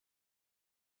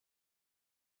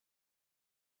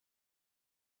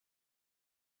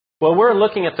Well, we're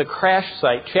looking at the crash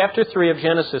site. Chapter 3 of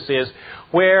Genesis is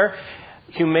where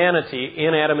humanity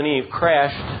in Adam and Eve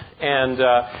crashed and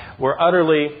were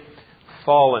utterly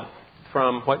fallen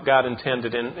from what God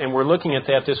intended. And we're looking at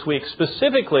that this week.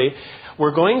 Specifically,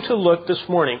 we're going to look this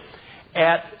morning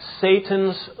at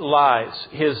Satan's lies,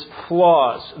 his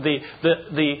flaws,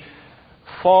 the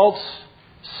false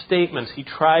statements he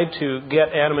tried to get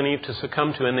Adam and Eve to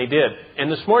succumb to, and they did.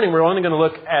 And this morning we're only going to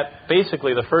look at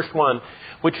basically the first one,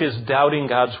 which is doubting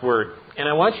God's Word. And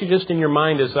I want you just in your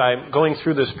mind as I'm going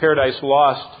through this Paradise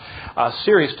Lost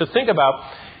series to think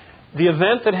about the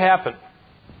event that happened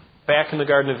back in the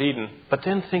Garden of Eden, but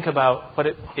then think about what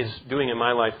it is doing in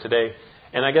my life today.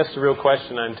 And I guess the real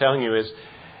question I'm telling you is,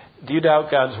 do you doubt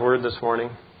God's Word this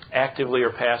morning? Actively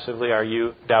or passively, are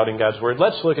you doubting God's Word?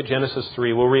 Let's look at Genesis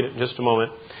 3. We'll read it in just a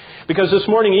moment. Because this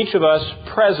morning, each of us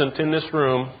present in this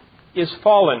room is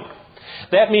fallen.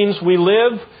 That means we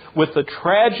live with the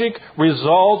tragic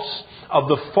results of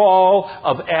the fall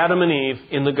of Adam and Eve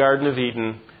in the Garden of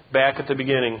Eden back at the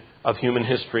beginning of human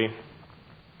history.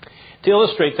 To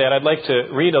illustrate that, I'd like to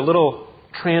read a little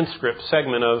transcript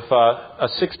segment of a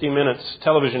 60 Minutes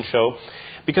television show.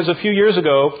 Because a few years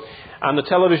ago, on the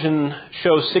television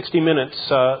show 60 Minutes,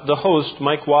 the host,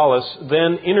 Mike Wallace,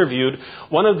 then interviewed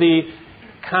one of the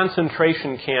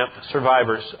concentration camp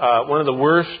survivors, one of the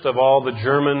worst of all the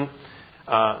German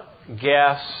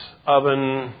gas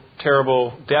oven,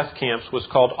 terrible death camps was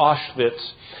called Auschwitz.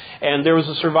 And there was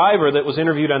a survivor that was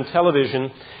interviewed on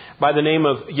television by the name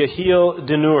of Yehiel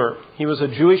Denur. He was a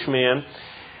Jewish man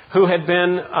who had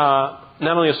been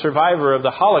not only a survivor of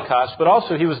the Holocaust, but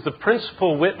also he was the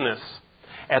principal witness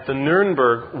at the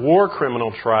Nuremberg war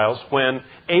criminal trials when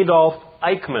Adolf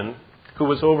Eichmann, who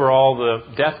was over all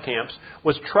the death camps,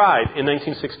 was tried in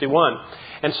 1961.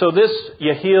 And so this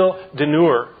Yehiel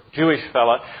Denur, Jewish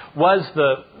fella, was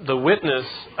the witness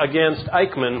against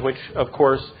Eichmann, which of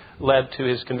course led to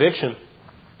his conviction.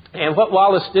 And what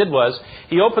Wallace did was,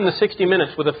 he opened the 60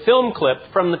 Minutes with a film clip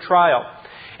from the trial.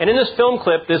 And in this film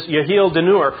clip, this Yehiel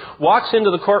Denur walks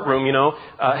into the courtroom,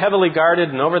 heavily guarded,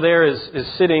 and over there is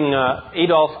sitting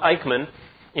Adolf Eichmann,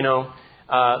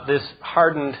 this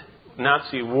hardened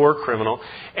Nazi war criminal.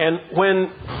 And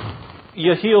when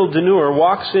Yehiel Denur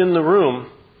walks in the room,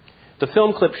 the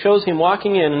film clip shows him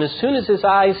walking in, and as soon as his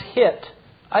eyes hit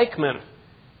Eichmann,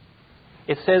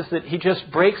 it says that he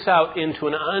just breaks out into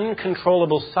an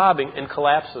uncontrollable sobbing and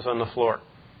collapses on the floor.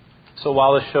 So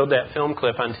Wallace showed that film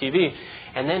clip on TV,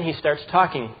 and then he starts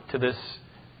talking to this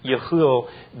Yehiel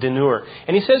Denur.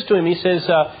 And he says to him,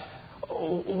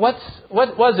 what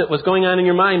was going on in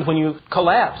your mind when you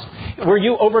collapsed? Were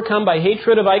you overcome by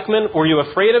hatred of Eichmann? Were you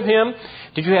afraid of him?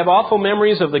 Did you have awful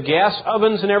memories of the gas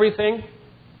ovens and everything?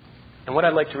 And what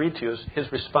I'd like to read to you is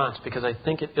his response, because I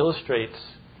think it illustrates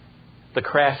the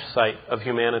crash site of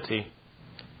humanity.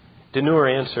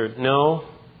 Denur answered, "No,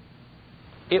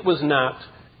 it was not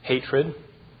hatred.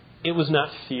 It was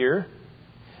not fear,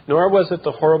 nor was it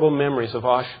the horrible memories of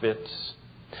Auschwitz.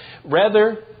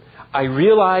 Rather, I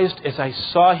realized as I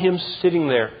saw him sitting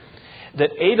there that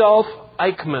Adolf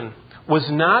Eichmann was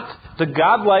not the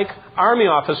godlike army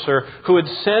officer who had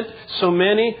sent so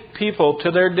many people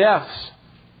to their deaths.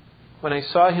 When I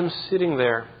saw him sitting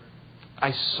there,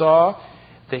 I saw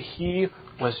that he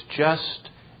was just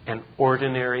an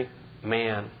ordinary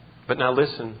man." But now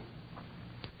listen.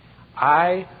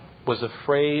 I was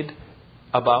afraid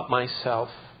about myself.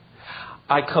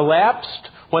 I collapsed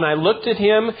when I looked at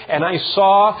him and I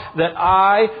saw that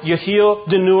I, Yehiel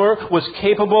Denur, was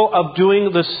capable of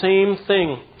doing the same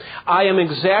thing. I am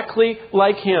exactly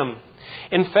like him.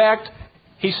 In fact,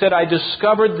 he said, I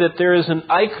discovered that there is an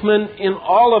Eichmann in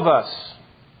all of us.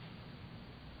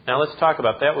 Now let's talk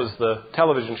about that. Was the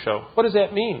television show. What does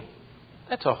that mean?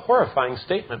 That's a horrifying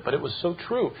statement, but it was so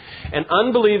true. An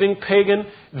unbelieving pagan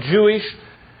Jewish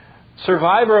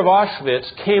survivor of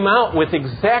Auschwitz came out with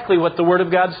exactly what the Word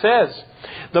of God says.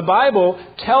 The Bible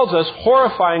tells us,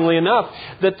 horrifyingly enough,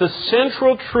 that the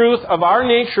central truth of our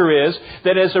nature is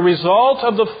that as a result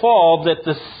of the fall, that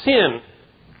the sin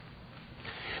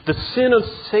of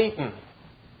Satan,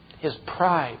 his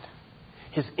pride,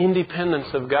 his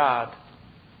independence of God,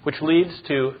 which leads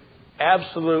to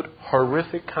absolute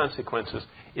horrific consequences,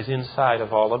 is inside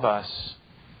of all of us.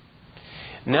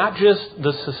 Not just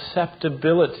the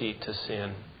susceptibility to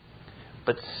sin,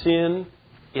 but sin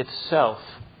itself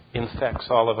infects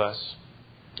all of us.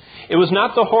 It was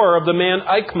not the horror of the man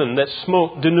Eichmann that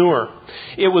smote Denur.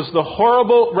 It was the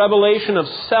horrible revelation of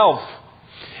self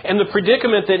and the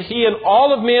predicament that he and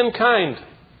all of mankind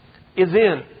is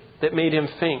in that made him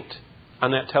faint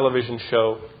on that television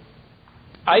show.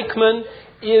 Eichmann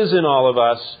is in all of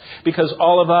us because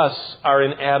all of us are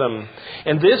in Adam.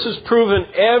 And this is proven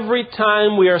every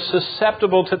time we are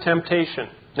susceptible to temptation.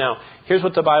 Now, here's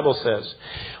what the Bible says.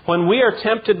 When we are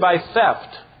tempted by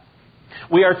theft,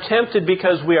 we are tempted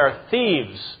because we are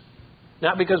thieves,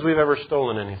 not because we've ever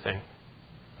stolen anything.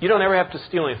 You don't ever have to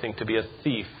steal anything to be a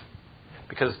thief,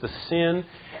 because the sin,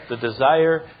 the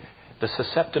desire, the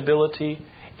susceptibility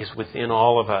is within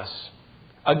all of us.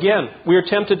 Again, we are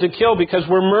tempted to kill because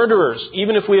we're murderers,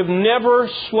 even if we have never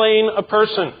slain a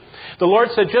person. The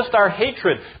Lord said just our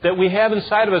hatred that we have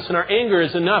inside of us and our anger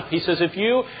is enough. He says if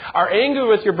you are angry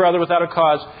with your brother without a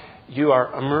cause, you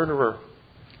are a murderer.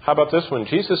 How about this one?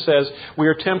 Jesus says we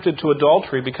are tempted to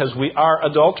adultery because we are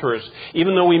adulterers,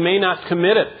 even though we may not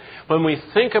commit it. When we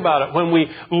think about it, when we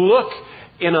look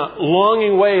in a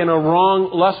longing way, in a wrong,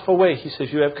 lustful way, He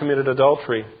says you have committed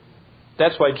adultery.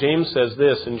 That's why James says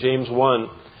this in James 1,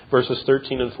 verses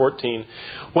 13 and 14.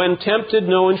 When tempted,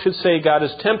 no one should say, God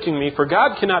is tempting me, for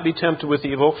God cannot be tempted with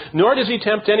evil, nor does He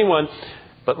tempt anyone.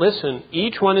 But listen,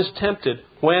 each one is tempted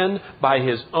when by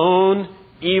his own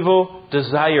evil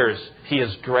desires he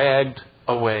is dragged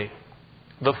away.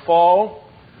 The fall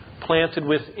planted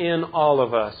within all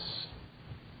of us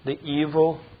the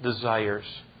evil desires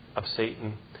of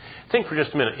Satan. Think for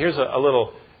just a minute. Here's a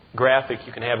little graphic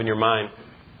you can have in your mind.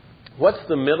 What's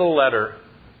the middle letter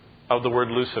of the word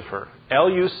Lucifer?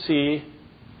 L-U-C-I-F-E-R.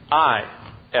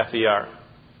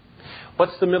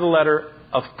 What's the middle letter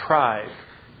of pride?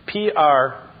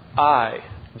 P-R-I-D-E.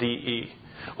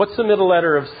 What's the middle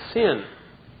letter of sin?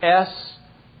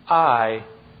 S-I-N.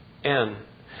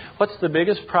 What's the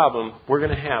biggest problem we're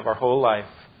going to have our whole life?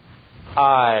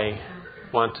 I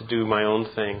want to do my own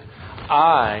thing.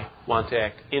 I want to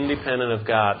act independent of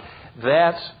God.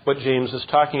 That's what James is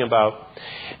talking about.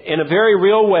 In a very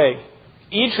real way,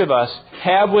 each of us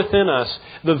have within us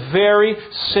the very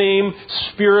same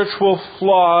spiritual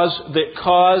flaws that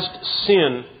caused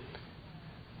sin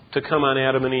to come on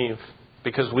Adam and Eve,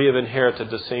 because we have inherited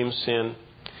the same sin.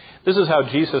 This is how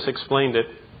Jesus explained it.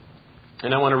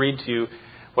 And I want to read to you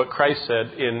what Christ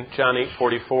said in John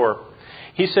 8:44.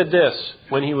 He said this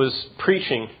when He was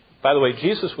preaching. By the way,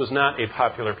 Jesus was not a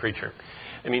popular preacher.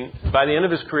 I mean, by the end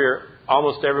of His career,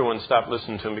 almost everyone stopped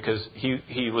listening to Him because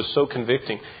he was so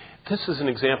convicting. This is an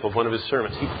example of one of His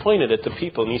sermons. He pointed at the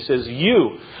people and He says,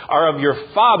 you are of your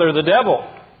father, the devil.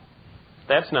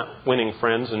 That's not winning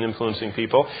friends and influencing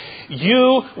people.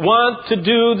 You want to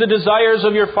do the desires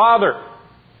of your father.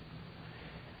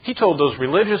 He told those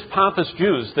religious, pompous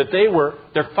Jews that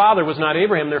their father was not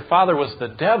Abraham, their father was the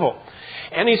devil.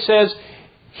 And He says,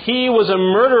 he was a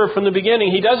murderer from the beginning.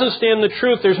 He doesn't stand the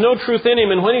truth. There's no truth in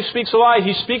him. And when he speaks a lie,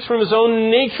 he speaks from his own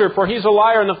nature, for he's a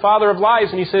liar and the father of lies.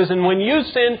 And He says, and when you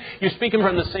sin, you're speaking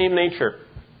from the same nature.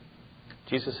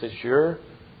 Jesus says, you're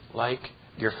like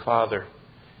your father.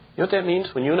 You know what that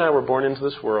means? When you and I were born into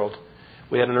this world,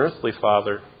 we had an earthly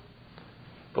father,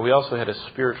 but we also had a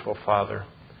spiritual father.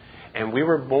 And we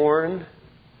were born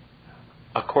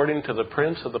according to the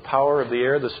prince of the power of the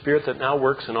air, the spirit that now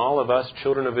works in all of us,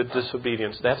 children of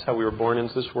disobedience. That's how we were born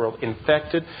into this world,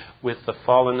 infected with the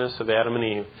fallenness of Adam and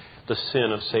Eve, the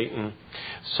sin of Satan.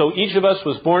 So each of us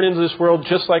was born into this world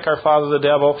just like our father the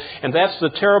devil, and that's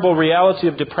the terrible reality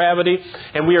of depravity.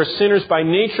 And we are sinners by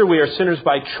nature, we are sinners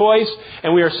by choice,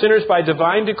 and we are sinners by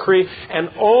divine decree. And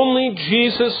only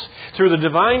Jesus, through the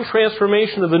divine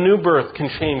transformation of the new birth, can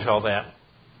change all that.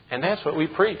 And that's what we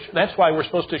preach. That's why we're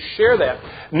supposed to share that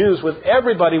news with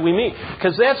everybody we meet.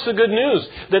 Because that's the good news.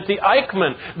 That the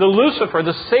Eichmann, the Lucifer,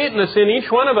 the Satan that's in each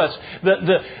one of us,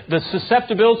 the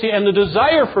susceptibility and the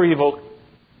desire for evil,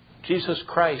 Jesus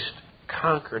Christ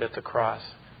conquered at the cross.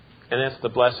 And that's the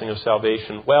blessing of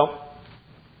salvation. Well,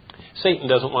 Satan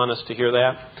doesn't want us to hear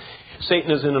that.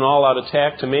 Satan is in an all-out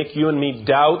attack to make you and me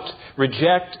doubt,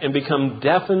 reject, and become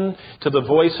deafened to the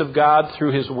voice of God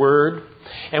through His Word.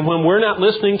 And when we're not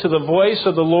listening to the voice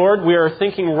of the Lord, we are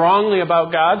thinking wrongly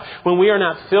about God. When we are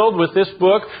not filled with this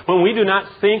book, when we do not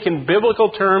think in biblical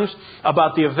terms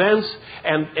about the events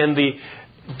and the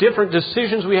different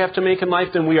decisions we have to make in life,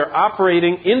 then we are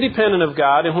operating independent of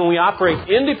God. And when we operate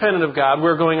independent of God,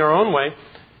 we're going our own way.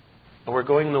 And we're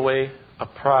going the way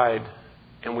of pride.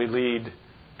 And we lead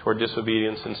toward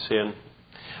disobedience and sin.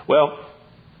 Well,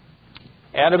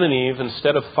 Adam and Eve,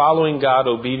 instead of following God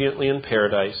obediently in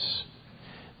paradise,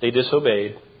 they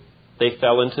disobeyed, they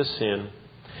fell into sin,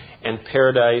 and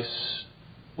paradise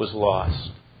was lost.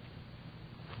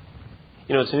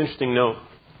 You know, it's an interesting note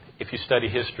if you study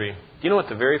history. Do you know what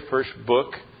the very first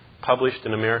book published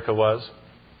in America was?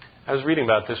 I was reading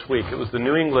about it this week. It was the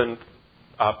New England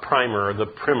primer or the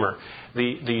primer,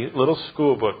 the little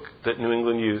school book that New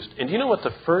England used. And do you know what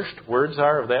the first words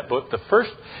are of that book? The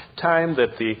first time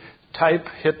that the type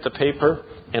hit the paper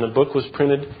and a book was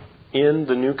printed in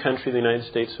the new country, the United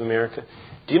States of America,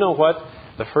 do you know what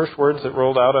the first words that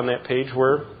rolled out on that page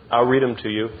were? I'll read them to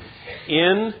you.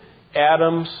 In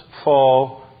Adam's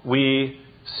fall, we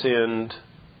sinned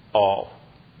all.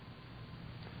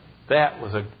 That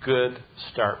was a good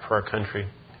start for our country.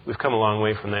 We've come a long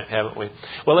way from that, haven't we?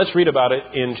 Well, let's read about it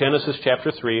in Genesis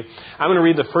chapter 3. I'm going to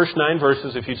read the first 9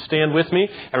 verses. If you'd stand with me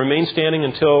and remain standing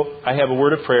until I have a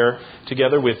word of prayer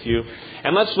together with you.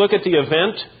 And let's look at the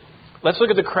event. Let's look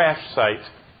at the crash site.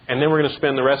 And then we're going to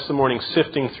spend the rest of the morning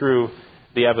sifting through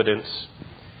the evidence.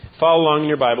 Follow along in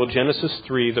your Bible, Genesis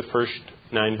 3, the first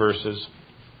 9 verses.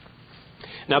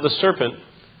 Now the serpent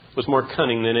was more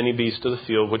cunning than any beast of the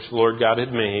field which the Lord God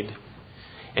had made.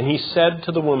 And he said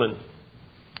to the woman,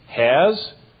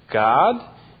 Has God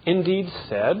indeed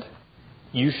said,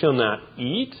 You shall not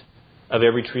eat of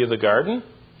every tree of the garden?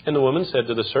 And the woman said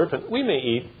to the serpent, We may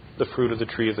eat the fruit of the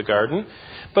tree of the garden,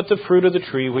 but the fruit of the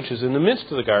tree which is in the midst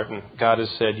of the garden, God has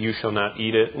said, You shall not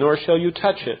eat it, nor shall you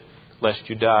touch it, lest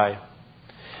you die.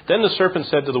 Then the serpent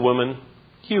said to the woman,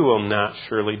 You will not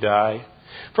surely die.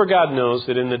 For God knows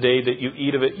that in the day that you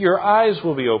eat of it, your eyes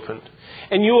will be opened,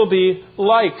 and you will be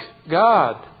like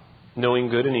God, knowing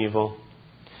good and evil.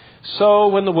 So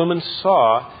when the woman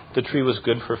saw the tree was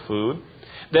good for food,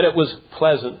 that it was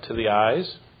pleasant to the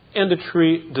eyes, and a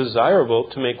tree desirable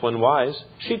to make one wise,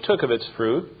 she took of its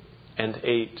fruit and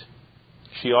ate.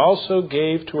 She also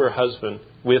gave to her husband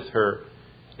with her,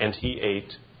 and he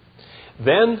ate.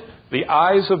 Then the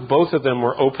eyes of both of them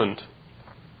were opened,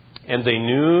 and they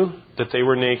knew that they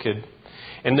were naked.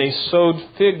 And they sewed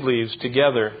fig leaves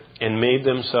together and made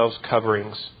themselves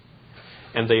coverings.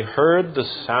 And they heard the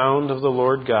sound of the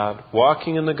Lord God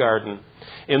walking in the garden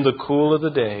in the cool of the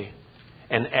day.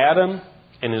 And Adam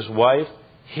and his wife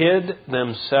hid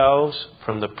themselves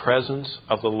from the presence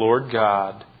of the Lord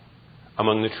God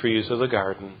among the trees of the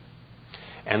garden.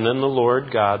 And then the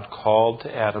Lord God called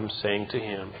to Adam, saying to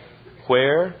him,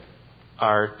 Where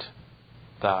art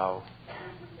thou?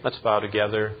 Let's bow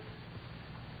together.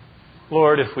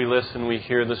 Lord, if we listen, we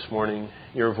hear this morning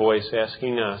your voice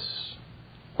asking us,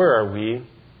 Where are we?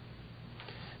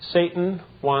 Satan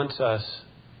wants us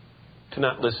to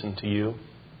not listen to you.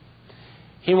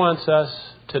 He wants us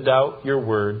to doubt your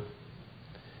word.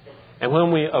 And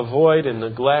when we avoid and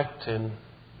neglect and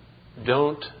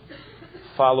don't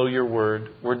follow your word,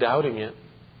 we're doubting it.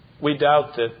 We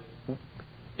doubt that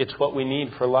it's what we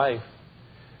need for life.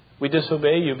 We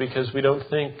disobey you because we don't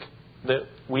think that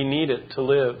we need it to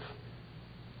live.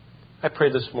 I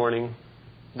pray this morning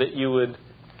that you would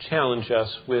challenge us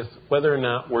with whether or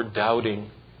not we're doubting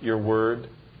your word.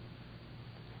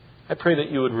 I pray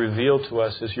that you would reveal to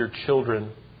us as your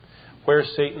children where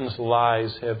Satan's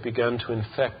lies have begun to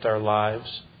infect our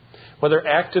lives, whether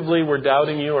actively we're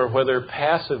doubting you or whether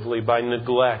passively by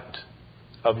neglect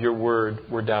of your word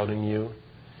we're doubting you.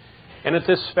 And at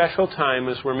this special time,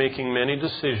 as we're making many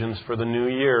decisions for the new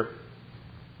year,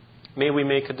 may we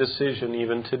make a decision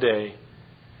even today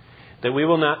that we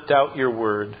will not doubt your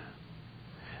word,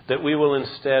 that we will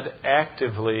instead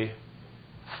actively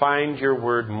find your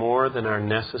word more than our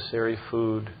necessary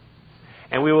food.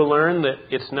 And we will learn that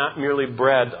it's not merely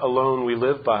bread alone we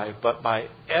live by, but by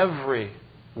every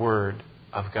word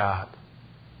of God.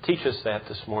 Teach us that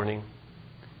this morning.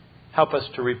 Help us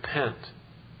to repent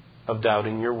of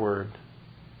doubting your word.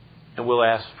 And we'll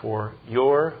ask for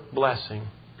your blessing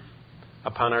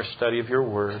upon our study of your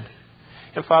word.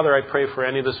 And Father, I pray for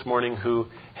any this morning who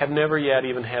have never yet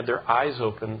even had their eyes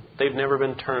open. They've never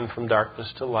been turned from darkness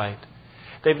to light.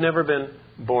 They've never been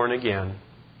born again.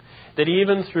 That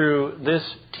even through this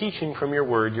teaching from your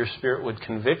word, your Spirit would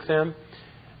convict them,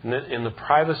 and that in the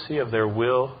privacy of their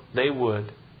will, they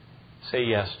would say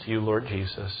yes to you, Lord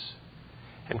Jesus,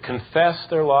 and confess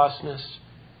their lostness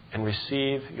and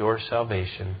receive your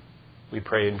salvation. We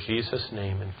pray in Jesus'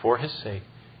 name and for his sake.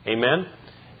 Amen.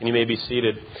 And you may be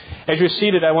seated. As you're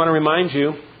seated, I want to remind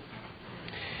you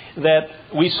that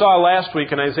we saw last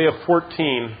week in Isaiah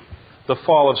 14 the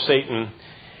fall of Satan.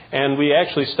 And we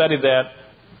actually studied that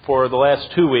for the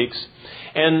last 2 weeks.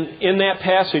 And in that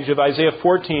passage of Isaiah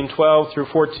 14:12 through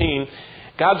 14,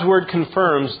 God's word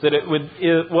confirms that it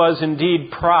was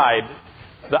indeed pride,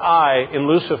 the I in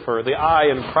Lucifer, the I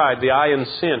in pride, the I in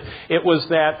sin. It was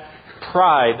that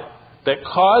pride that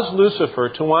caused Lucifer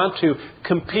to want to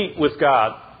compete with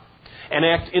God and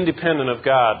act independent of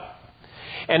God.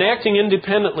 And acting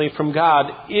independently from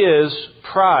God is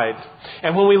pride.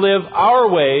 And when we live our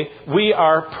way, we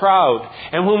are proud.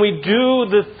 And when we do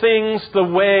the things the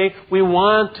way we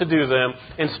want to do them,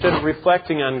 instead of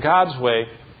reflecting on God's way,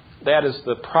 that is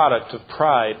the product of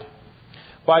pride.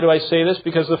 Why do I say this?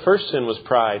 Because the first sin was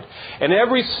pride. And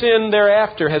every sin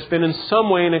thereafter has been in some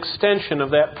way an extension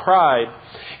of that pride.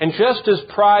 And just as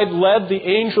pride led the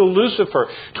angel Lucifer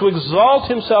to exalt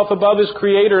himself above his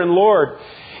Creator and Lord,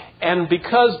 and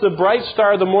because the bright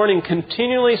star of the morning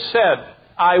continually said,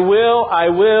 I will, I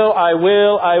will, I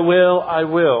will, I will, I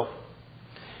will.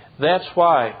 That's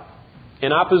why,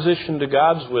 in opposition to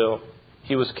God's will,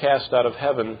 he was cast out of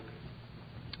heaven.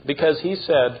 Because he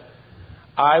said,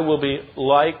 I will be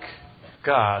like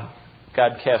God.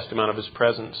 God cast him out of his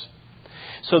presence.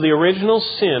 So the original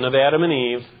sin of Adam and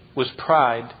Eve was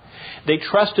pride. They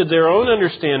trusted their own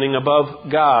understanding above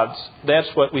God's. That's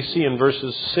what we see in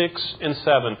verses 6 and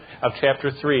 7 of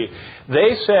chapter 3.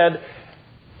 They said,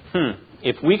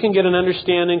 if we can get an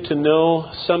understanding to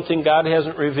know something God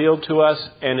hasn't revealed to us,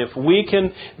 and if we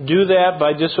can do that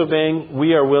by disobeying,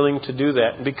 we are willing to do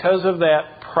that. And because of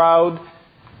that proud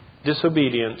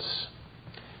disobedience,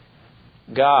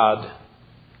 God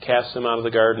cast them out of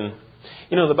the garden.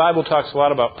 You know, the Bible talks a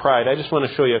lot about pride. I just want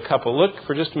to show you a couple. Look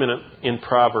for just a minute in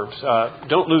Proverbs.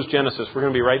 Don't lose Genesis. We're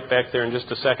going to be right back there in just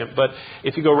a second. But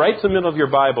if you go right to the middle of your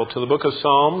Bible to the book of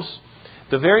Psalms,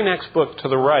 the very next book to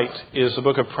the right is the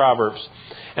book of Proverbs.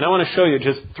 And I want to show you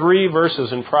just 3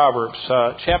 verses in Proverbs.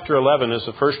 Chapter 11 is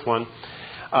the first one.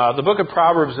 The book of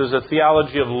Proverbs is a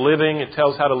theology of living. It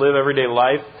tells how to live everyday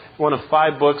life. One of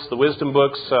 5 books, the wisdom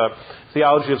books,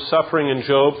 theology of suffering in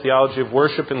Job, theology of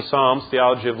worship in Psalms,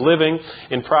 theology of living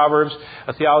in Proverbs,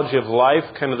 a theology of life,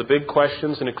 kind of the big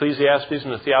questions in Ecclesiastes,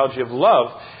 and a theology of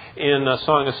love in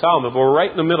Song of Solomon. But we're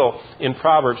right in the middle in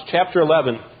Proverbs, chapter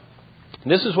 11.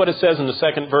 This is what it says in the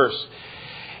second verse.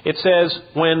 It says,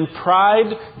 when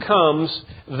pride comes,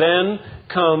 then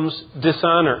comes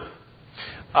dishonor.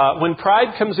 When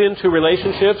pride comes into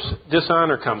relationships,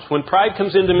 dishonor comes. When pride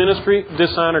comes into ministry,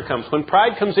 dishonor comes. When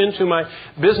pride comes into my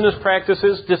business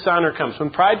practices, dishonor comes. When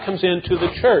pride comes into the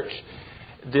church,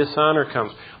 dishonor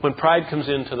comes. When pride comes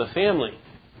into the family,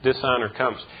 dishonor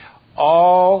comes.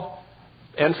 All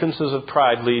entrances of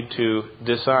pride lead to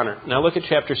dishonor. Now look at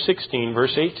chapter 16,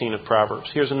 verse 18 of Proverbs.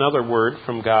 Here's another word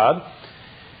from God,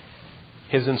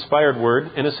 His inspired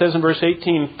word. And it says in verse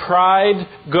 18, pride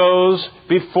goes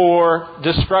before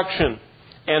destruction,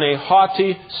 and a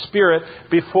haughty spirit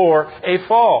before a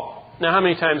fall. Now, how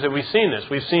many times have we seen this?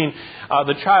 We've seen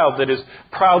the child that is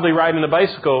proudly riding a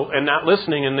bicycle and not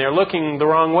listening, and they're looking the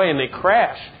wrong way, and they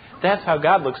crash. That's how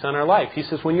God looks on our life. He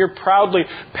says, when you're proudly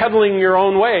pedaling your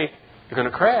own way, you're going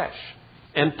to crash.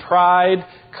 And pride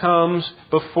comes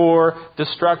before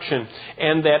destruction.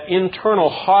 And that internal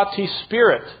haughty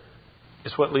spirit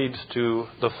is what leads to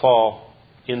the fall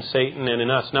in Satan and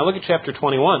in us. Now look at chapter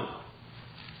 21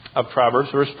 of Proverbs,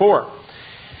 verse 4.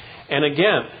 And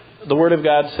again, the Word of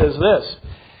God says this,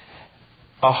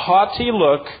 a haughty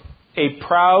look, a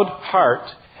proud heart,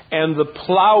 and the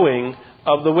plowing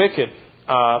of the wicked.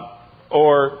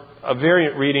 Or a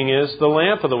variant reading is the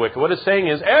lamp of the wicked. What it's saying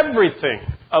is everything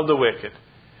of the wicked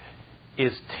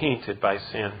is tainted by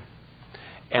sin.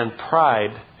 And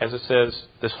pride, as it says,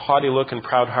 this haughty look and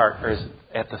proud heart is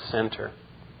at the center.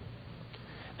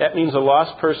 That means a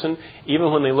lost person,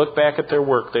 even when they look back at their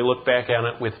work, they look back on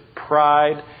it with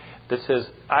pride that says,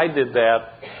 I did that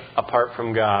apart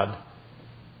from God.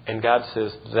 And God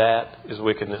says, that is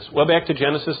wickedness. Well, back to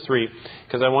Genesis 3,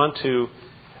 because I want to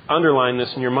underline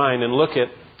this in your mind and look at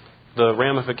the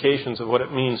ramifications of what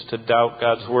it means to doubt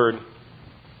God's Word.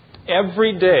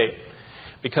 Every day,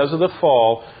 because of the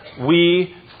fall,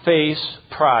 we face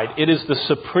pride. It is the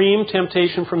supreme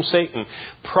temptation from Satan.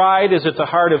 Pride is at the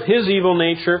heart of his evil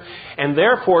nature, and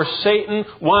therefore Satan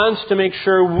wants to make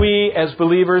sure we as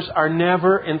believers are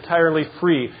never entirely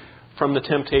free from the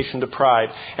temptation to pride.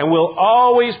 And we'll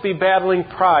always be battling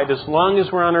pride as long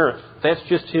as we're on earth. That's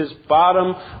just his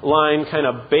bottom line kind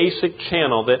of basic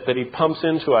channel that he pumps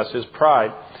into us, is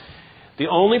pride. The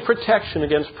only protection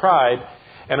against pride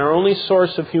and our only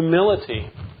source of humility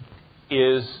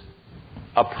is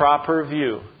a proper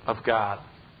view of God.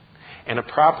 And a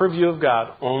proper view of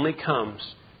God only comes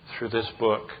through this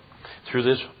book, through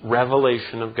this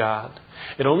revelation of God.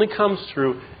 It only comes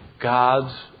through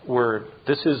God's Word.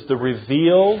 This is the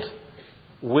revealed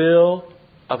will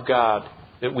of God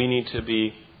that we need to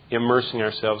be immersing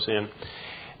ourselves in.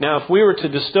 Now, if we were to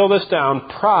distill this down,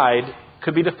 pride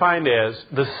could be defined as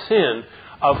the sin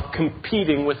of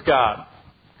competing with God.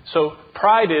 So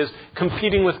pride is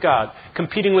competing with God,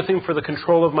 competing with Him for the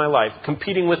control of my life,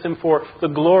 competing with Him for the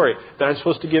glory that I'm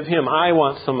supposed to give Him. I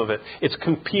want some of it. It's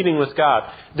competing with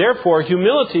God. Therefore,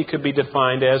 humility could be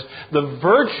defined as the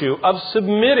virtue of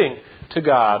submitting to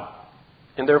God.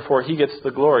 And therefore, He gets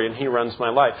the glory and He runs my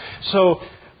life. So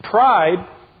pride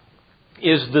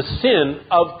is the sin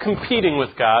of competing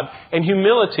with God, and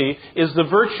humility is the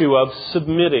virtue of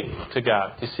submitting to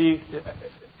God. You see,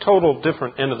 total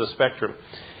different end of the spectrum.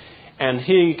 And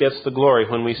He gets the glory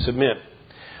when we submit.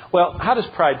 Well, how does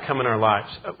pride come in our lives?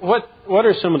 What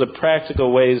are some of the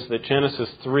practical ways that Genesis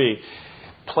 3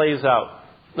 plays out?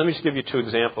 Let me just give you two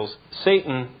examples.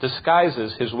 Satan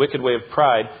disguises his wicked way of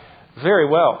pride very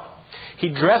well. He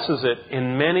dresses it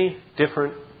in many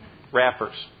different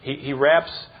wrappers. He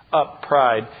wraps up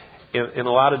pride in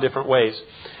a lot of different ways.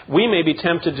 We may be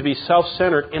tempted to be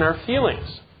self-centered in our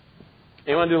feelings.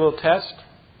 Anyone do a little test?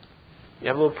 You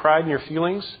have a little pride in your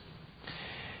feelings?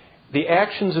 The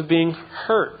actions of being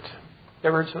hurt.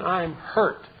 Ever heard I'm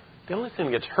hurt? The only thing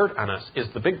that gets hurt on us is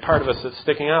the big part of us that's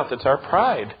sticking out. That's our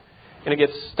pride. And it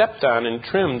gets stepped on and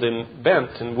trimmed and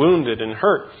bent and wounded and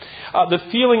hurt. The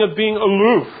feeling of being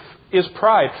aloof is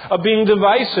pride. Of being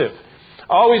divisive.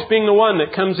 Always being the one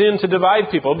that comes in to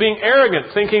divide people. Of being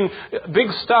arrogant, thinking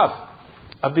big stuff.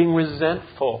 Of being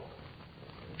resentful.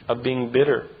 Of being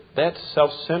bitter. That's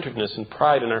self-centeredness and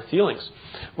pride in our feelings.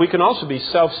 We can also be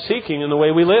self-seeking in the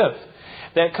way we live.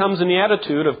 That comes in the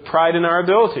attitude of pride in our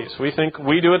abilities. We think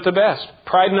we do it the best.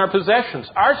 Pride in our possessions.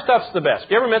 Our stuff's the best.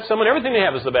 You ever met someone, everything they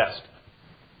have is the best?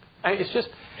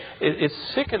 It's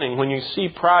sickening when you see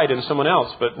pride in someone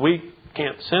else, but we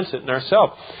can't sense it in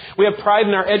ourselves. We have pride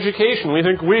in our education. We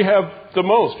think we have the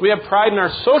most. We have pride in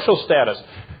our social status.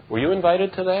 Were you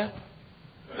invited to that?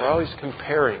 We're always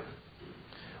comparing.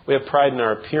 We have pride in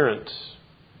our appearance.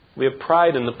 We have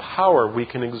pride in the power we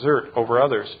can exert over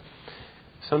others.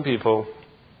 Some people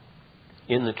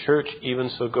in the church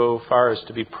even so go far as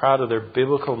to be proud of their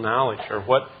biblical knowledge or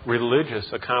what religious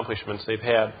accomplishments they've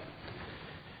had.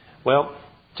 Well,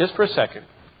 just for a second,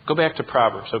 go back to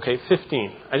Proverbs, okay?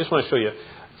 15. I just want to show you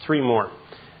three more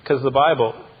because the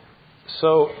Bible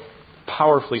so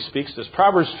powerfully speaks to us.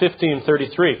 Proverbs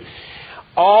 15:33.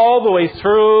 All the way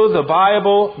through the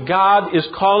Bible, God is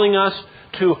calling us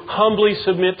to humbly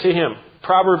submit to Him.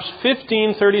 Proverbs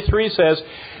 15:33 says,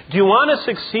 do you want to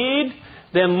succeed?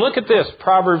 Then look at this.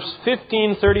 Proverbs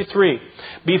 15:33.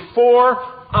 Before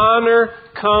honor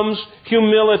comes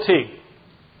humility.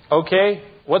 Okay?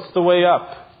 What's the way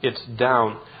up? It's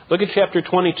down. Look at chapter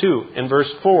 22 and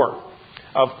verse 4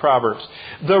 of Proverbs.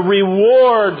 The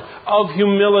reward of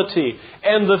humility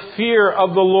and the fear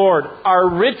of the Lord are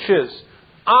riches,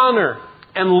 honor,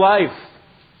 and life.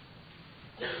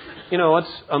 You know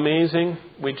what's amazing?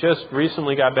 We just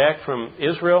recently got back from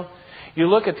Israel. You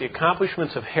look at the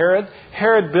accomplishments of Herod.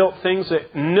 Herod built things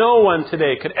that no one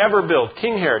today could ever build.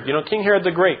 King Herod, King Herod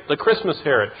the Great, the Christmas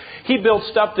Herod. He built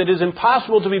stuff that is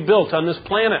impossible to be built on this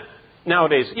planet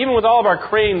nowadays. Even with all of our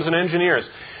cranes and engineers.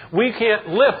 We can't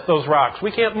lift those rocks.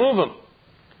 We can't move them.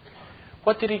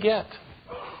 What did he get?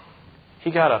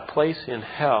 He got a place in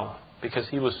hell because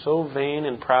he was so vain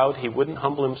and proud he wouldn't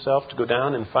humble himself to go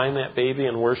down and find that baby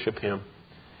and worship him.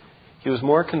 He was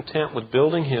more content with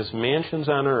building his mansions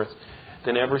on earth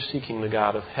than ever seeking the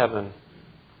God of heaven.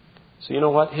 So you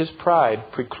know what? His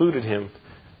pride precluded him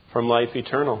from life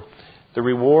eternal. The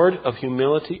reward of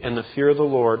humility and the fear of the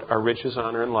Lord are riches,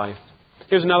 honor, and life.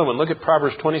 Here's another one. Look at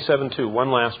Proverbs 27:2.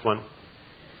 One last one.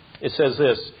 It says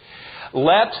this.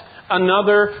 Let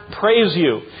another praise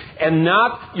you, and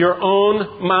not your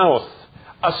own mouth.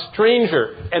 A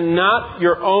stranger, and not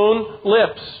your own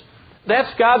lips.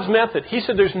 That's God's method. He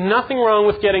said there's nothing wrong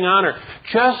with getting honor.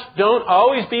 Just don't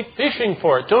always be fishing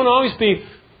for it. Don't always be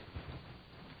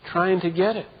trying to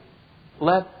get it.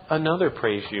 Let another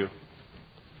praise you,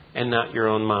 and not your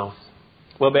own mouth.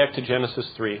 Well, back to Genesis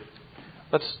 3.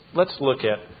 Let's look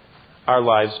at our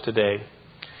lives today.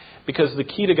 Because the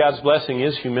key to God's blessing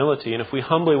is humility. And if we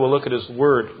humbly will look at His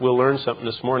Word, we'll learn something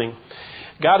this morning.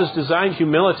 God has designed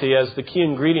humility as the key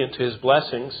ingredient to His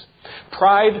blessings.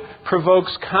 Pride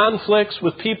provokes conflicts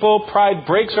with people. Pride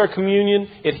breaks our communion.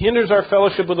 It hinders our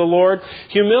fellowship with the Lord.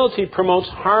 Humility promotes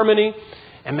harmony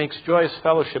and makes joyous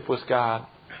fellowship with God.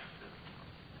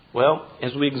 Well,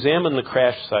 as we examine the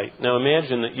crash site, now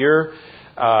imagine that you're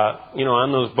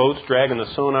on those boats dragging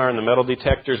the sonar and the metal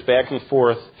detectors back and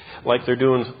forth like they're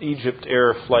doing Egypt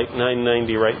Air Flight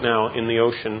 990 right now in the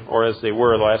ocean, or as they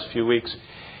were the last few weeks.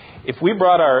 If we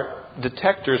brought our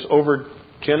detectors over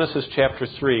Genesis chapter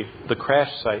 3, the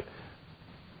crash site,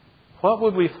 what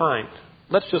would we find?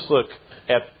 Let's just look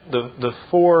at the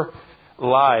four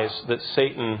lies that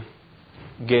Satan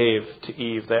gave to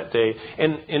Eve that day.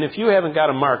 And if you haven't got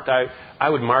them marked, I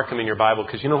would mark them in your Bible,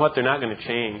 because you know what? They're not going to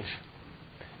change.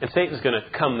 And Satan's going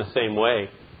to come the same way.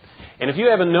 And if you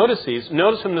haven't noticed these,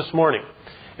 notice them this morning.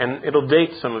 And it'll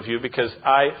date some of you, because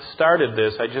I started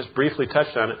this, I just briefly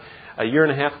touched on it, a year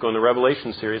and a half ago in the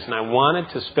Revelation series, and I wanted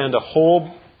to spend a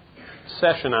whole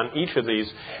session on each of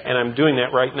these, and I'm doing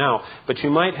that right now. But you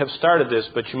might have started this,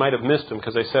 but you might have missed them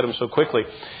because I said them so quickly.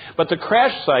 But the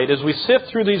crash site, as we sift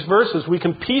through these verses, we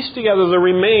can piece together the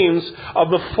remains of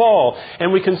the fall,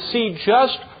 and we can see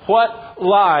just what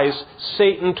lies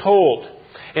Satan told.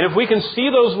 And if we can see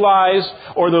those lies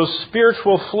or those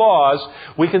spiritual flaws,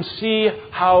 we can see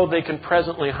how they can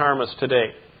presently harm us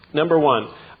today. Number one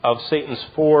of Satan's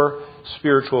 4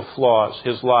 spiritual flaws,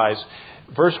 his lies.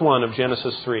 Verse 1 of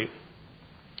Genesis 3.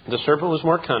 The serpent was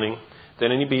more cunning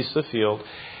than any beast of the field.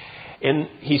 And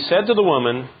he said to the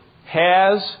woman,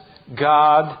 "Has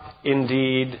God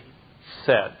indeed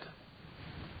said?"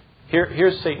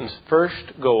 Here's Satan's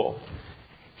first goal.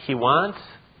 He wants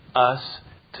us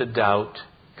to doubt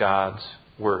God's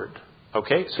Word.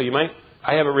 Okay? So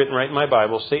I have it written right in my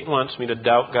Bible. Satan wants me to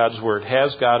doubt God's Word.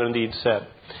 Has God indeed said?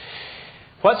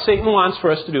 What Satan wants for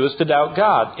us to do is to doubt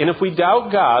God. And if we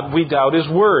doubt God, we doubt His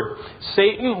Word.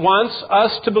 Satan wants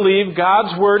us to believe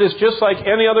God's Word is just like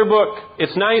any other book.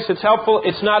 It's nice, it's helpful,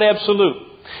 it's not absolute.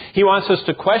 He wants us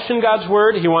to question God's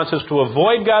Word. He wants us to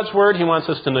avoid God's Word. He wants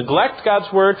us to neglect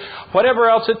God's Word. Whatever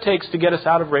else it takes to get us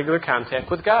out of regular contact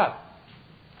with God.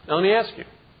 Now let me ask you.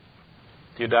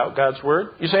 Do you doubt God's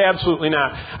Word? You say, absolutely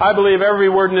not. I believe every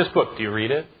word in this book. Do you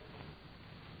read it?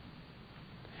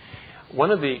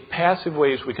 One of the passive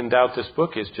ways we can doubt this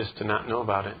book is just to not know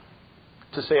about it.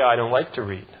 To say, I don't like to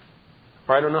read.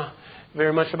 Or I don't know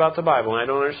very much about the Bible and I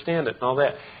don't understand it and all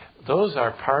that. Those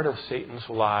are part of Satan's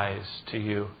lies to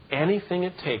you. Anything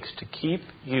it takes to keep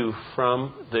you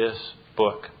from this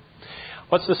book.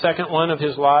 What's the second one of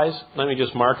his lies? Let me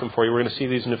just mark them for you. We're going to see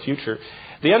these in the future.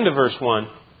 The end of verse 1.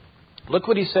 Look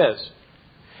what he says.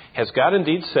 Has God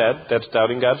indeed said, that's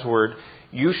doubting God's Word,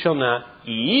 you shall not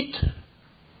eat,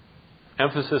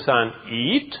 emphasis on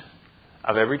eat,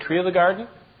 of every tree of the garden?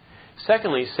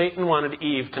 Secondly, Satan wanted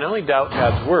Eve to not only doubt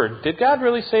God's Word. Did God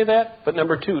really say that? But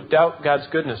number 2, doubt God's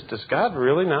goodness. Does God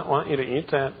really not want you to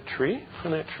eat that tree,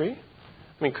 from that tree?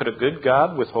 I mean, could a good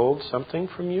God withhold something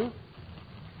from you?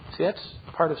 See, that's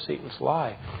part of Satan's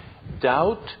lie.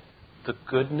 Doubt the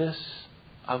goodness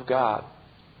of God.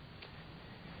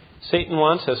 Satan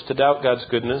wants us to doubt God's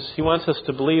goodness. He wants us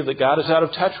to believe that God is out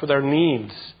of touch with our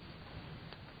needs,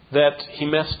 that He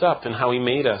messed up in how He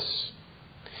made us.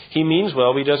 He means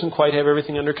well, but He doesn't quite have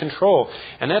everything under control.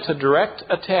 And that's a direct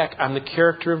attack on the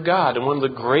character of God. And one of the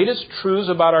greatest truths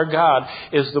about our God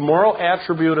is the moral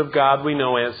attribute of God we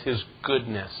know as His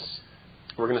goodness.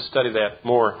 We're going to study that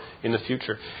more in the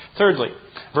future. Thirdly,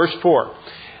 verse 4.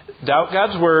 Doubt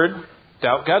God's Word,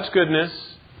 doubt God's goodness.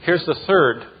 Here's the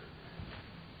third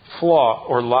flaw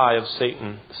or lie of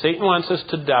Satan. Satan wants us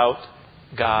to doubt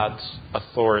God's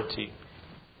authority.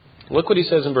 Look what he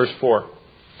says in verse 4.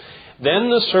 Then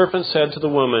the serpent said to the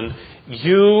woman,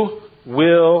 you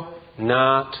will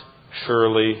not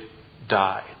surely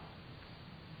die.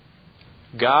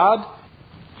 God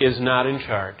is not in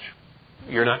charge.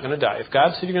 You're not going to die. If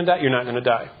God said you're going to die, you're not going to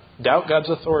die. Doubt God's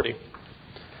authority.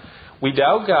 We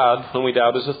doubt God when we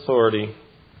doubt His authority.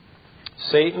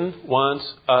 Satan wants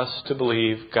us to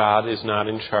believe God is not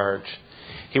in charge.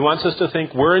 He wants us to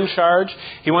think we're in charge.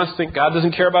 He wants to think God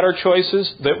doesn't care about our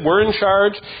choices, that we're in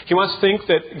charge. He wants to think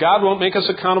that God won't make us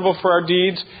accountable for our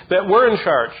deeds, that we're in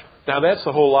charge. Now that's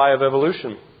the whole lie of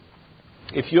evolution.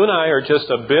 If you and I are just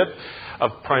a bit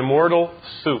of primordial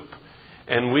soup,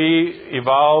 and we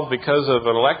evolved because of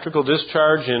an electrical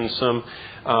discharge in some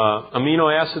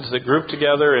amino acids that group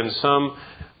together in some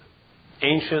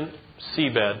ancient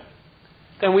seabed,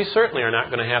 then we certainly are not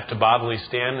going to have to bodily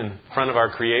stand in front of our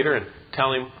Creator and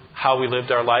tell Him how we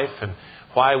lived our life and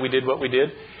why we did what we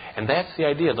did. And that's the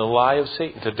idea, the lie of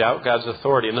Satan, to doubt God's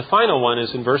authority. And the final one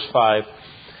is in verse 5.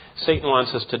 Satan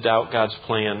wants us to doubt God's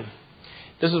plan.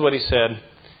 This is what he said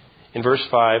in verse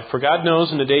 5. For God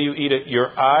knows in the day you eat it,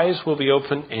 your eyes will be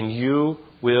open and you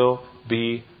will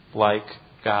be like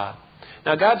God.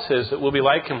 Now God says that we'll be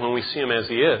like Him when we see Him as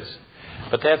He is.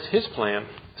 But that's His plan.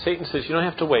 Satan says, you don't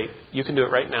have to wait. You can do it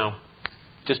right now.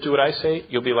 Just do what I say,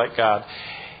 you'll be like God.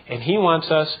 And he wants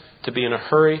us to be in a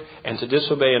hurry and to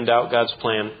disobey and doubt God's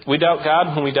plan. We doubt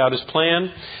God when we doubt His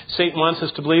plan. Satan wants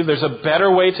us to believe there's a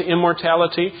better way to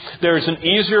immortality. There's an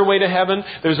easier way to heaven.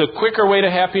 There's a quicker way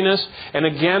to happiness. And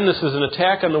again, this is an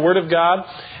attack on the Word of God,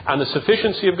 on the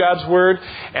sufficiency of God's Word,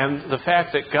 and the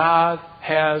fact that God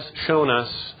has shown us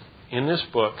in this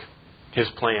book His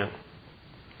plan.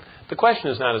 The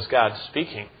question is not, is God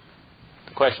speaking?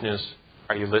 The question is,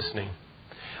 are you listening?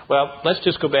 Well, let's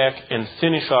just go back and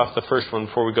finish off the first one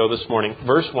before we go this morning.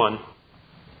 Verse 1.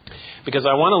 Because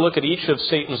I want to look at each of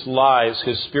Satan's lies,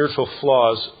 his spiritual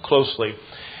flaws, closely.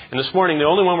 And this morning, the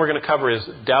only one we're going to cover is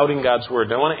doubting God's Word.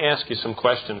 And I want to ask you some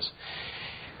questions.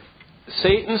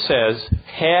 Satan says,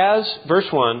 has, verse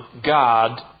 1,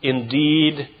 God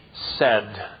indeed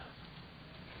said?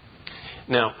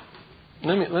 Now,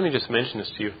 let me just mention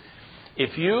this to you.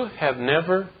 If you have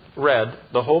never read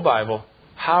the whole Bible,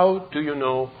 how do you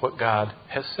know what God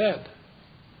has said?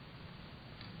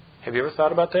 Have you ever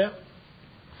thought about that?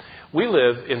 We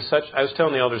live in such... I was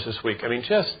telling the elders this week,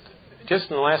 just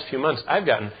in the last few months, I've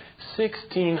gotten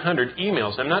 1,600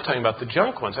 emails. I'm not talking about the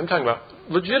junk ones. I'm talking about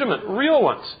legitimate, real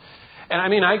ones.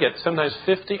 And I get sometimes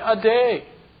 50 a day.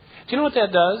 Do you know what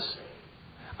that does?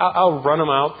 I'll run them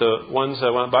out, the ones I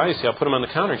want to buy. You see, I'll put them on the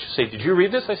counter and she'll say, did you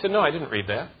read this? I said, no, I didn't read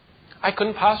that. I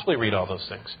couldn't possibly read all those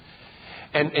things.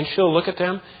 And she'll look at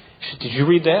them. She said, did you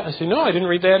read that? I said, no, I didn't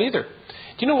read that either.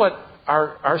 Do you know what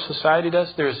our society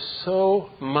does? There's so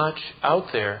much out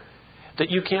there that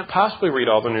you can't possibly read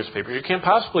all the newspapers. You can't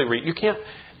possibly read. You can't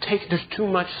take... There's too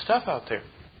much stuff out there.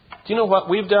 Do you know what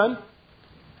we've done?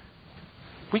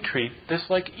 We treat this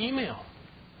like email.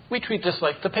 We treat this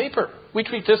like the paper. We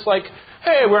treat this like,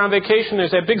 hey, we're on vacation.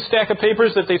 There's that big stack of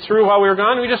papers that they threw while we were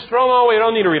gone. We just throw them all away. We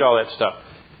don't need to read all that stuff.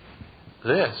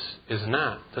 This is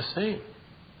not the same.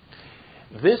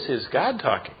 This is God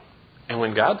talking. And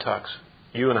when God talks,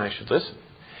 you and I should listen.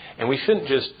 And we shouldn't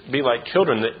just be like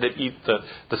children that eat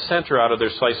the center out of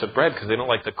their slice of bread because they don't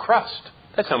like the crust.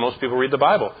 That's how most people read the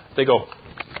Bible. They go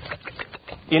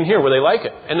in here where they like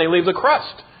it, and they leave the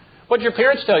crust. What did your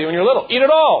parents tell you when you were little? Eat it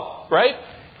all, right?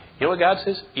 You know what God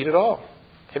says? Eat it all.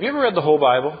 Have you ever read the whole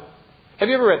Bible? Have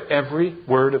you ever read every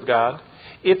word of God?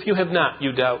 If you have not,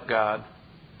 you doubt God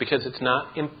because it's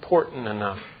not important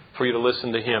enough for you to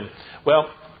listen to Him. Well,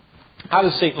 how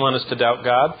does Satan want us to doubt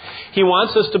God? He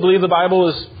wants us to believe the Bible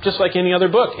is just like any other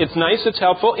book. It's nice, it's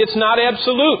helpful, it's not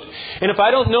absolute. And if I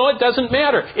don't know it, doesn't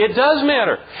matter. It does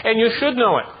matter. And you should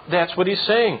know it. That's what he's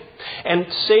saying. And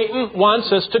Satan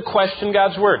wants us to question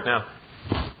God's Word. Now,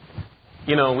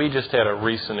 we just had a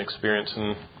recent experience.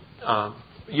 And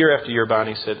year after year,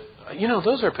 Bonnie said,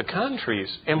 those are pecan trees.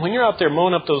 And when you're out there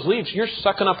mowing up those leaves, you're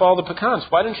sucking up all the pecans.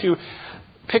 Why don't you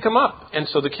pick them up? And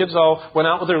so the kids all went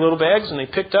out with their little bags and they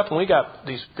picked up, and we got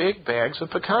these big bags of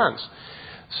pecans.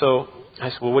 So I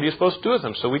said, well, what are you supposed to do with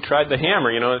them? So we tried the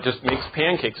hammer, it just makes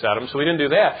pancakes out of them. So we didn't do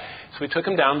that. So we took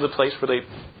them down to the place where they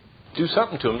do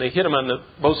something to them. They hit them on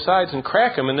both sides and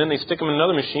crack them, and then they stick them in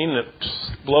another machine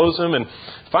that blows them, and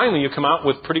finally you come out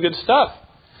with pretty good stuff.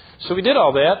 So we did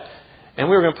all that, and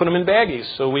we were going to put them in baggies.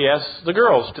 So we asked the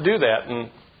girls to do that, and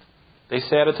they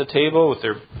sat at the table with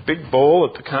their big bowl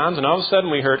of pecans, and all of a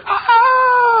sudden we heard,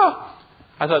 ah!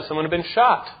 I thought someone had been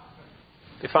shot.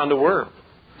 They found a worm.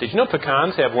 Did you know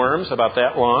pecans have worms about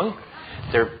that long?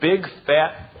 They're big,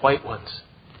 fat, white ones.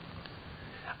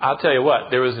 I'll tell you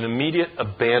what, there was an immediate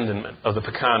abandonment of the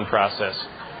pecan process.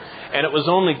 And it was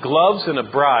only gloves and a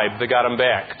bribe that got them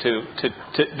back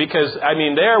because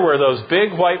there were those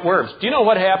big white worms. Do you know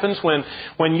what happens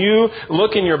when you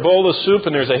look in your bowl of soup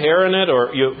and there's a hair in it,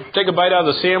 or you take a bite out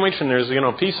of the sandwich and there's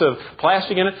a piece of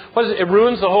plastic in it? What is it? It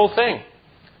ruins the whole thing.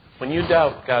 When you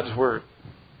doubt God's Word,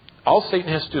 all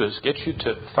Satan has to do is get you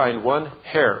to find one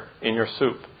hair in your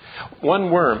soup,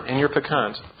 one worm in your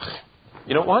pecans.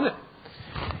 You don't want it.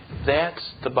 That's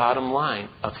the bottom line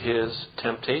of his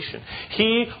temptation.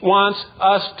 He wants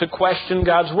us to question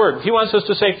God's Word. He wants us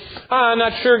to say, I'm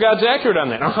not sure God's accurate on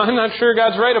that. I'm not sure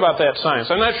God's right about that science.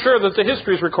 I'm not sure that the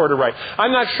history is recorded right.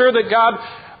 I'm not sure that God,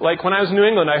 like when I was in New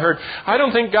England, I heard, I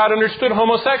don't think God understood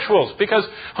homosexuals because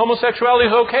homosexuality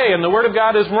is okay and the Word of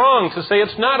God is wrong to say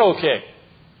it's not okay.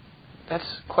 That's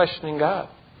questioning God.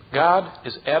 God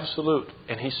is absolute,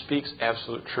 and He speaks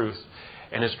absolute truth.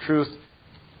 And His truth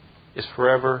is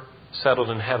forever settled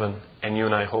in heaven, and you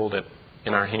and I hold it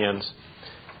in our hands.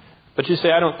 But you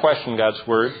say, I don't question God's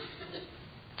Word.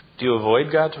 Do you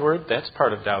avoid God's Word? That's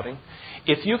part of doubting.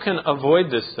 If you can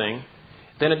avoid this thing,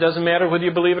 then it doesn't matter whether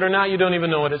you believe it or not. You don't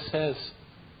even know what it says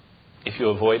if you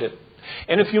avoid it.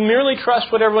 And if you merely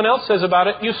trust what everyone else says about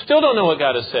it, you still don't know what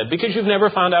God has said because you've never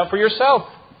found out for yourself.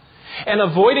 And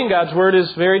avoiding God's Word is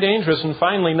very dangerous. And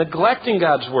finally, neglecting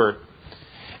God's Word.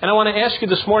 And I want to ask you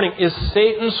this morning, is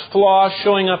Satan's flaw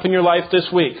showing up in your life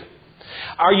this week?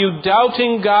 Are you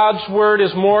doubting God's Word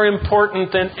is more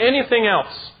important than anything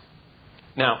else?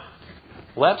 Now,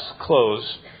 let's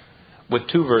close with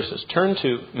 2 verses. Turn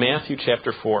to Matthew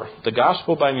chapter 4. The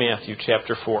Gospel by Matthew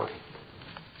chapter 4.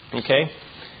 Okay?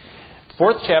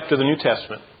 4th chapter of the New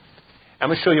Testament. I'm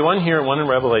going to show you one here and one in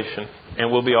Revelation,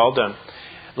 and we'll be all done.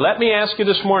 Let me ask you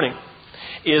this morning,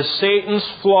 is Satan's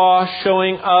flaw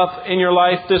showing up in your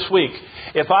life this week?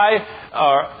 If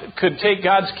I could take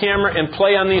God's camera and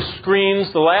play on these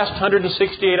screens the last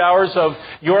 168 hours of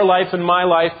your life and my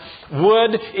life,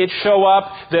 would it show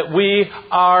up that we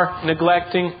are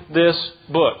neglecting this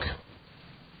book?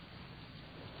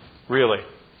 Really?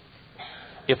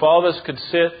 If all of us could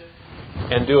sit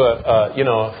and do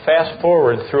a fast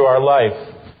forward through our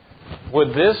life, would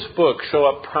this book show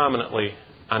up prominently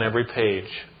on every page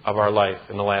of our life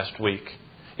in the last week?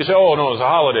 You say, oh, no, it was the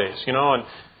holidays, and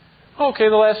okay,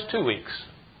 the last 2 weeks.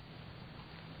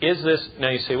 Is this, now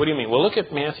you say, what do you mean? Well, look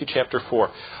at Matthew chapter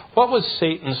 4. What was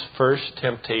Satan's first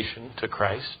temptation to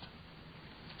Christ?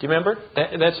 Do you remember?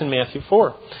 That's in Matthew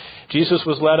 4. Jesus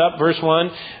was led up, verse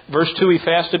 1. Verse 2, he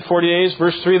fasted 40 days.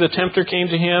 Verse 3, the tempter came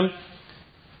to him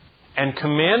and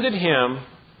commanded him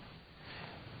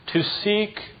to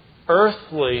seek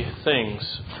earthly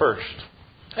things first.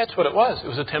 That's what it was. It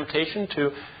was a temptation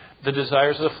to the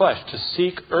desires of the flesh, to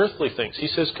seek earthly things. He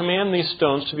says, command these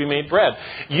stones to be made bread.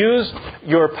 Use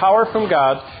your power from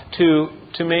God to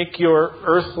make your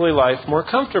earthly life more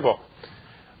comfortable.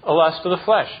 A lust of the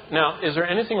flesh. Now, is there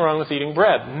anything wrong with eating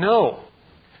bread? No.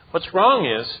 What's wrong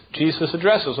is, Jesus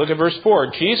addresses. Look at verse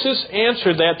 4. Jesus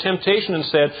answered that temptation and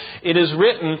said, it is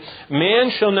written,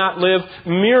 man shall not live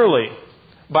merely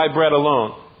by bread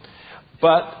alone,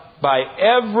 but by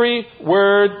every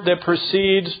word that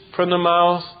proceeds from the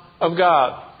mouth of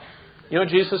God. You know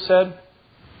what Jesus said?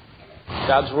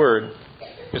 God's word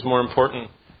is more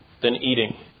important than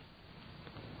eating.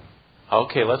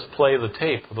 Okay, let's play the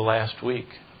tape of the last week.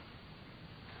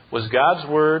 Was God's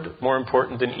word more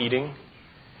important than eating?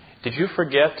 Did you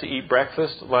forget to eat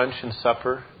breakfast, lunch, and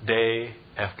supper day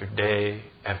after day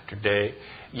after day?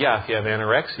 Yeah, if you have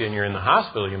anorexia and you're in the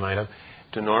hospital, you might have.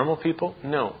 Do normal people?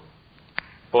 No.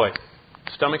 Boy,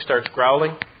 stomach starts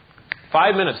growling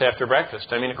 5 minutes after breakfast.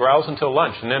 I mean, it growls until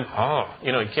lunch, and then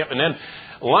you can't. And then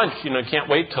lunch, you can't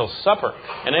wait till supper,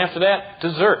 and after that,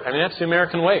 dessert. I mean, that's the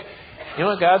American way. You know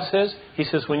what God says? He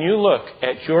says, when you look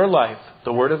at your life,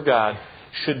 the Word of God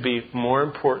should be more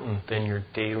important than your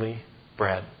daily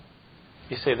bread.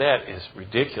 You say, that is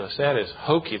ridiculous. That is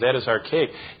hokey. That is archaic.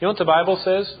 You know what the Bible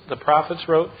says? The prophets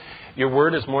wrote, your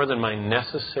word is more than my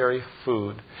necessary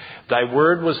food. Thy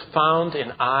word was found,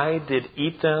 and I did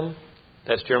eat them.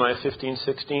 That's Jeremiah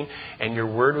 15:16. And your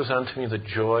word was unto me the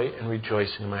joy and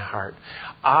rejoicing in my heart.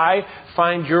 I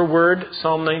find your word,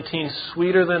 Psalm 19,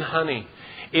 sweeter than honey.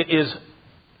 It is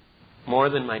more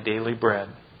than my daily bread,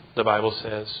 the Bible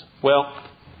says. Well,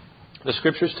 the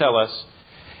Scriptures tell us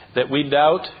that we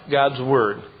doubt God's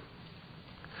word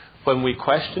when we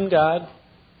question God,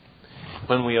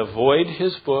 when we avoid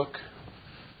His book,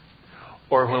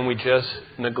 or when we just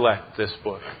neglect this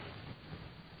book.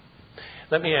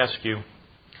 Let me ask you,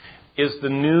 is the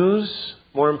news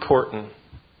more important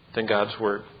than God's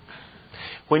word?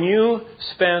 When you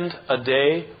spend a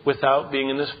day without being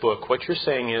in this book, what you're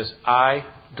saying is, I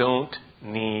don't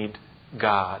need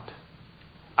God.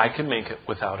 I can make it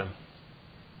without Him.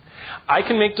 I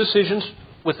can make decisions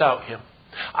without Him.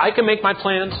 I can make my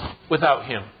plans without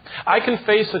Him. I can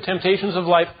face the temptations of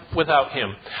life without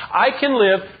Him. I can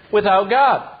live without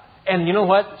God. And you know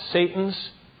what? Satan's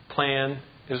plan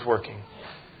is working.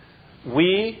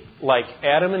 We, like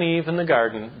Adam and Eve in the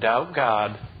garden, doubt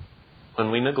God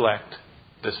when we neglect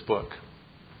this book.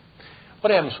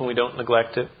 What happens when we don't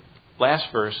neglect it? Last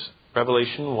verse,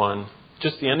 Revelation 1.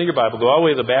 Just the end of your Bible. Go all the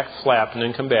way to the back flap and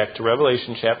then come back to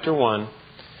Revelation chapter 1.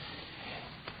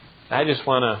 I just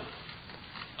want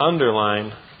to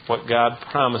underline what God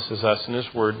promises us in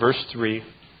His Word. Verse 3.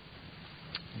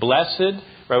 Blessed,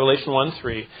 Revelation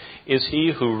 1:3, is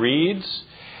he who reads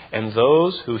and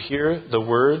those who hear the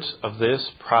words of this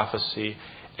prophecy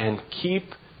and keep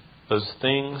those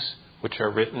things which are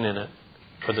written in it,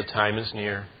 for the time is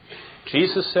near.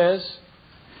 Jesus says,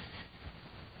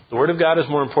 the Word of God is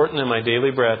more important than my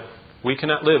daily bread. We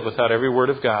cannot live without every Word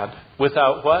of God.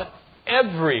 Without what?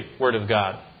 Every Word of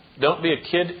God. Don't be a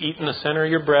kid eating the center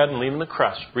of your bread and leaving the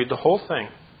crust. Read the whole thing.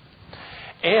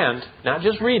 And not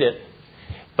just read it,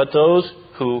 but those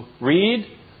who read,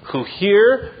 who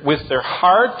hear with their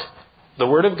heart the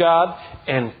Word of God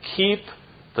and keep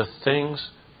the things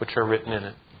which are written in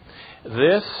it.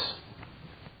 This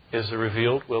is the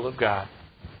revealed will of God.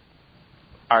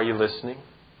 Are you listening?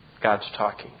 God's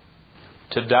talking.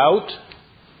 To doubt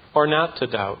or not to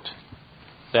doubt,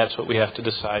 that's what we have to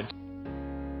decide.